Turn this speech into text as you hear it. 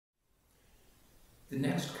The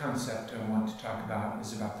next concept I want to talk about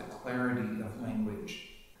is about the clarity of language.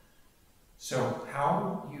 So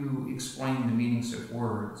how you explain the meanings of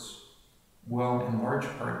words will in large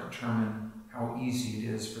part determine how easy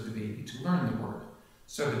it is for the baby to learn the word.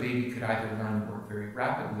 So the baby could either learn the word very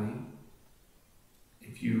rapidly.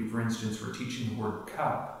 If you, for instance, were teaching the word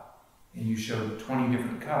cup and you showed 20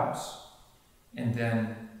 different cups, and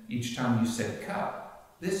then each time you said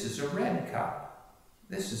cup, this is a red cup,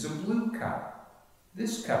 this is a blue cup,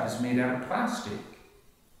 this cup is made out of plastic,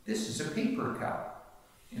 this is a paper cup,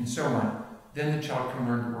 and so on. Then the child can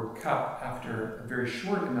learn the word cup after a very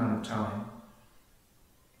short amount of time.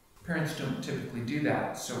 Parents don't typically do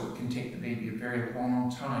that, so it can take the baby a very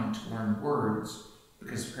long time to learn words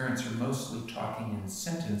because parents are mostly talking in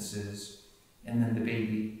sentences, and then the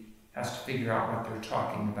baby has to figure out what they're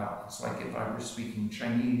talking about. It's like if I were speaking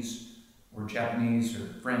Chinese or Japanese or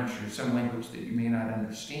French or some language that you may not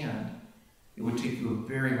understand, it would take you a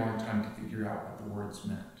very long time to figure out what the words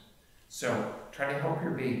meant. So try to help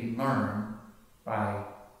your baby learn by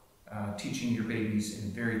teaching your babies in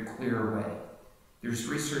a very clear way. There's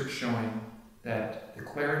research showing that the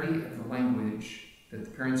clarity of the language that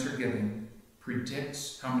the parents are giving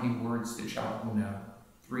predicts how many words the child will know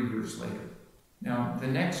 3 years later. Now, the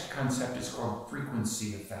next concept is called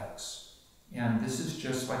frequency effects. And this is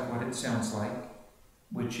just like what it sounds like,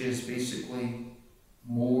 which is basically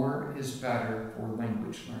more is better for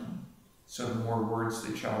language learning. So the more words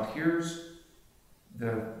the child hears,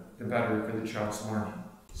 the better for the child's learning.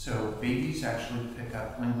 So babies actually pick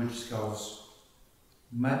up language skills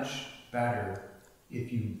much better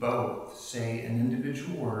if you both say an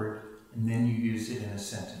individual word and then you use it in a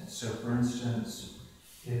sentence. So for instance,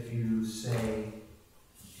 if you say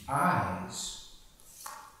eyes,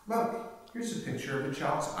 look, here's a picture of a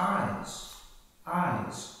child's eyes.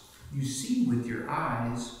 Eyes. You see with your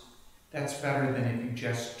eyes, that's better than if you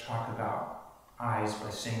just talk about eyes by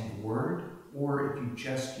saying the word, or if you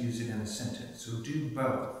just use it in a sentence. So do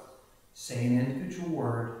both. Say an individual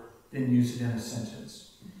word, then use it in a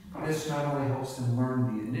sentence. This not only helps them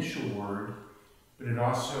learn the initial word, but it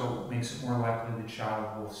also makes it more likely the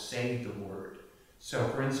child will say the word. So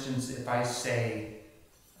for instance, if I say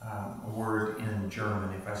a word in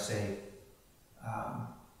German, if I say,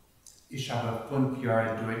 ich habe 5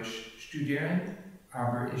 Jahre Deutsch studieren,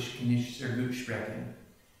 aber ich kann nicht sehr gut sprechen.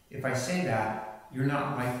 If I say that, you're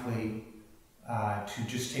not likely to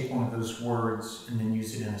just take one of those words and then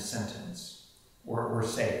use it in a sentence or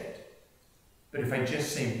say it. But if I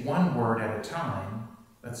just say one word at a time,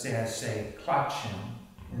 let's say I say klatschen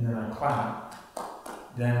and then I clap,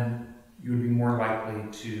 then you would be more likely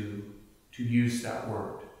to use that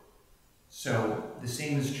word. So the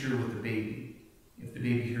same is true with the baby. If the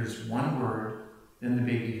baby hears one word, then the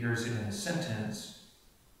baby hears it in a sentence.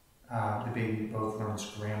 The baby both learns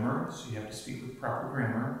grammar, so you have to speak with proper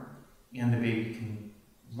grammar, and the baby can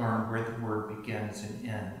learn where the word begins and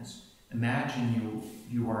ends. Imagine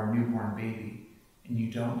you are a newborn baby and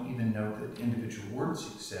you don't even know that individual words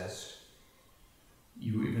exist.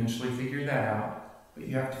 You eventually figure that out, but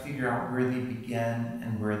you have to figure out where they begin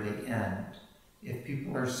and where they end. If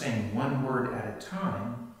people are saying one word at a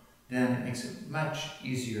time, then it makes it much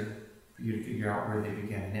easier for you to figure out where they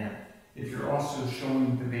begin and end. If you're also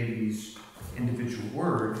showing the babies individual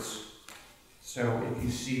words, so if you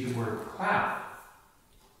see the word clap,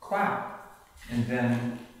 clap, and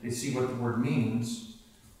then they see what the word means,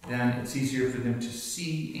 then it's easier for them to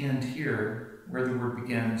see and hear where the word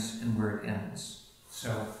begins and where it ends.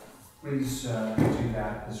 So please do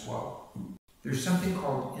that as well. There's something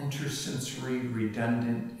called intersensory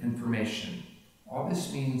redundant information. All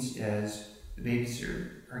this means is the babies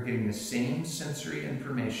are getting the same sensory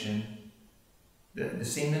information, the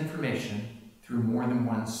same information through more than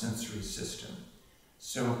one sensory system.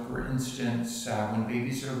 So for instance, when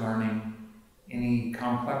babies are learning any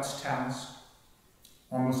complex task,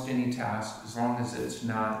 almost any task, as long as it's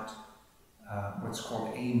not what's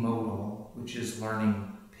called amodal, which is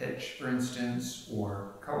learning pitch, for instance,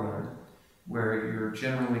 or color, where you're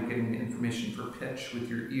generally getting the information for pitch with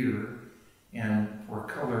your ear and for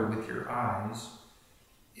color with your eyes.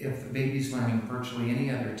 If the baby's learning virtually any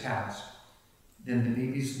other task, then the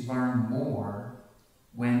babies learn more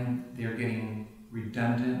when they're getting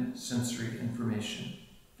redundant sensory information,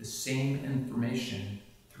 the same information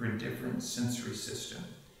through a different sensory system.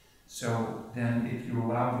 So then if you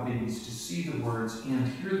allow the babies to see the words and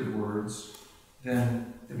hear the words,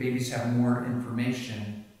 then the babies have more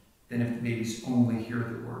information than if the babies only hear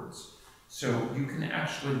the words. So you can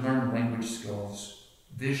actually learn language skills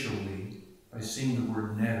visually by seeing the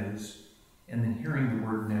word nose and then hearing the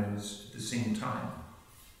word nose at the same time.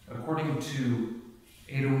 According to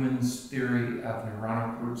Edelman's theory of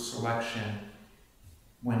neuronal group selection,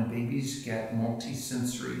 when babies get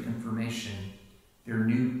multisensory information, there are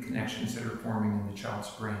new connections that are forming in the child's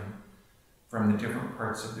brain from the different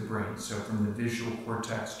parts of the brain. So from the visual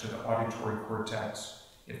cortex to the auditory cortex,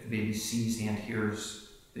 if the baby sees and hears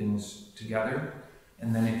things together.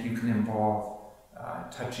 And then if you can involve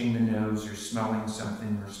touching the nose or smelling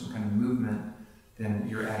something or some kind of movement, then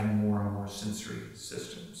you're adding more and more sensory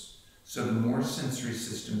systems. So the more sensory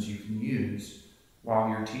systems you can use while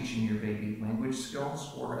you're teaching your baby language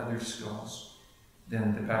skills or other skills,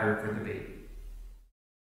 then the better for the baby.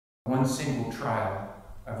 One single trial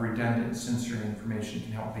of redundant sensory information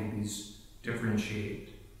can help babies differentiate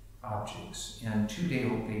objects. And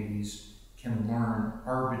 2-day-old babies can learn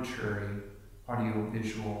arbitrary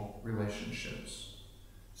audio-visual relationships.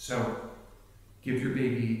 So give your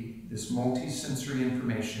baby this multisensory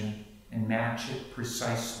information and match it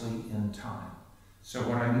precisely in time. So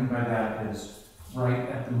what I mean by that is right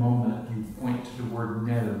at the moment you point to the word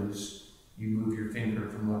nose, you move your finger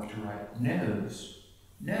from left to right. Nose,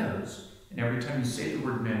 nose. And every time you say the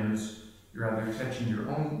word nose, you're either touching your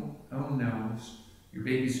own nose, your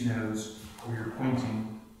baby's nose, or you're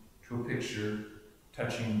pointing to a picture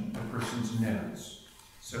touching the person's nose.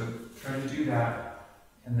 So try to do that,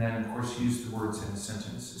 and then of course use the words in a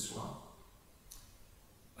sentence as well.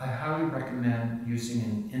 I highly recommend using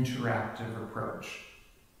an interactive approach.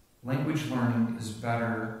 Language learning is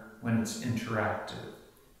better when it's interactive.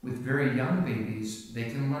 With very young babies, they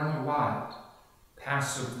can learn a lot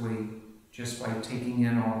passively just by taking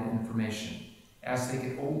in all the information. As they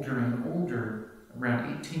get older and older,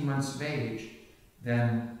 around 18 months of age,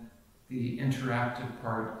 then the interactive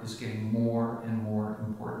part is getting more and more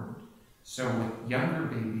important. So with younger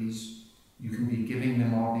babies, you can be giving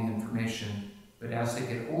them all the information, but as they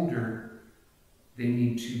get older, they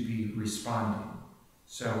need to be responding.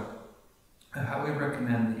 So I highly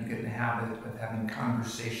recommend that you get in the habit of having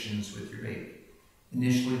conversations with your baby.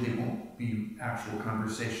 Initially, they won't be actual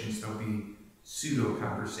conversations, they'll be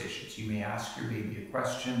pseudo-conversations. You may ask your baby a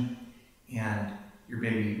question, and your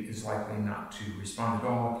baby is likely not to respond at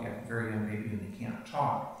all if you have a very young baby and they can't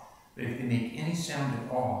talk. But if they make any sound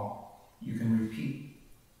at all, you can repeat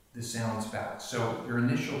the sounds back. So your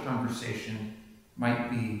initial conversation might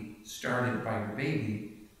be started by your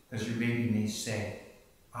baby, because your baby may say,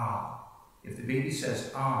 ah. If the baby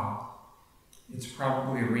says, ah, it's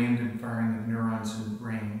probably a random firing of neurons in the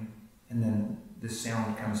brain, and then the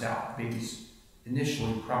sound comes out. The baby's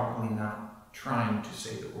initially probably not trying to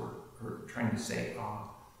say the word, or trying to say, ah,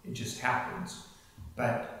 it just happens.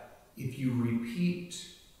 But if you repeat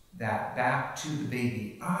that back to the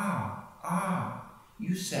baby, ah, ah,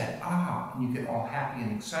 you said ah, and you get all happy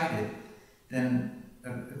and excited, then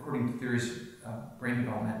according to theories of brain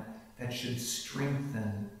development, that should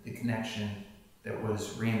strengthen the connection that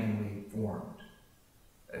was randomly formed.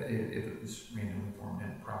 If it was randomly formed,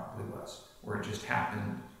 and it probably was, or it just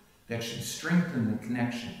happened, that should strengthen the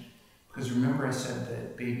connection. Because remember I said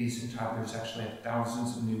that babies and toddlers actually have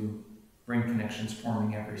thousands of new brain connections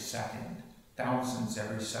forming every second. Thousands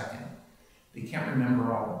every second. They can't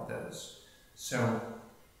remember all of those. So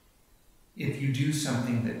if you do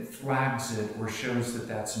something that flags it or shows that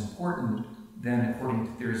that's important, then according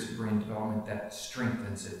to theories of brain development, that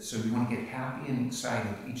strengthens it. So you want to get happy and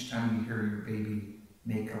excited each time you hear your baby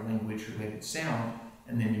make a language-related sound,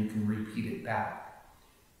 and then you can repeat it back.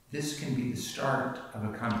 This can be the start of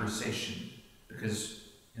a conversation, because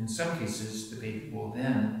in some cases, the baby will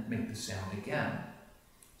then make the sound again.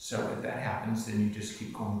 So if that happens, then you just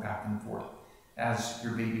keep going back and forth. As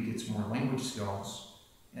your baby gets more language skills,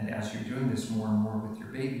 and as you're doing this more and more with your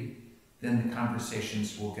baby, then the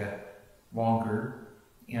conversations will get longer,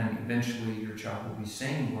 and eventually your child will be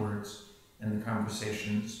saying words, and the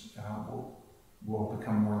conversations will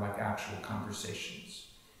become more like actual conversations.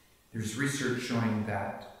 There's research showing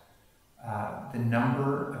that the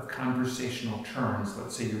number of conversational turns,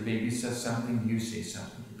 let's say your baby says something, you say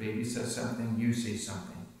something, your baby says something, you say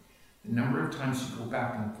something, the number of times you go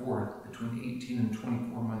back and forth between 18 and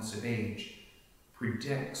 24 months of age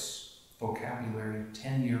predicts vocabulary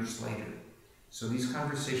 10 years later. So these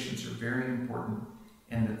conversations are very important,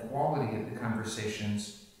 and the quality of the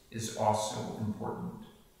conversations is also important.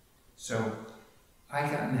 So I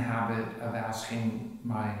got in the habit of asking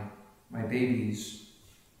my babies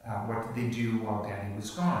what did they do while Daddy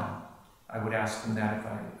was gone. I would ask them that if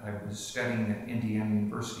I was studying at Indiana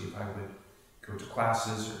University, if I would go to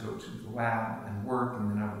classes or go to the lab and work, and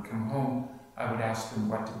then I would come home, I would ask them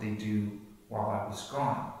what did they do while I was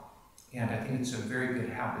gone. And I think it's a very good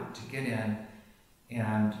habit to get in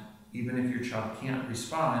and even if your child can't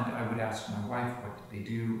respond, I would ask my wife what did they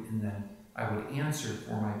do, and then I would answer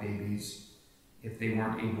for my babies if they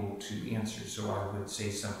weren't able to answer. So I would say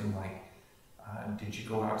something like, did you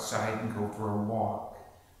go outside and go for a walk?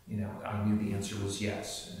 You know, I knew the answer was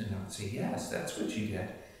yes. And I would say, yes, that's what you did.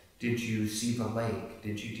 Did you see the lake?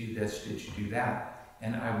 Did you do this? Did you do that?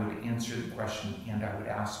 And I would answer the question and I would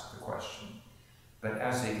ask the question. But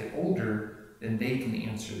as they get older, then they can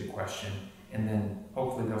answer the question, and then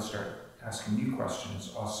hopefully they'll start asking you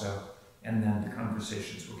questions also, and then the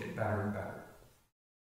conversations will get better and better.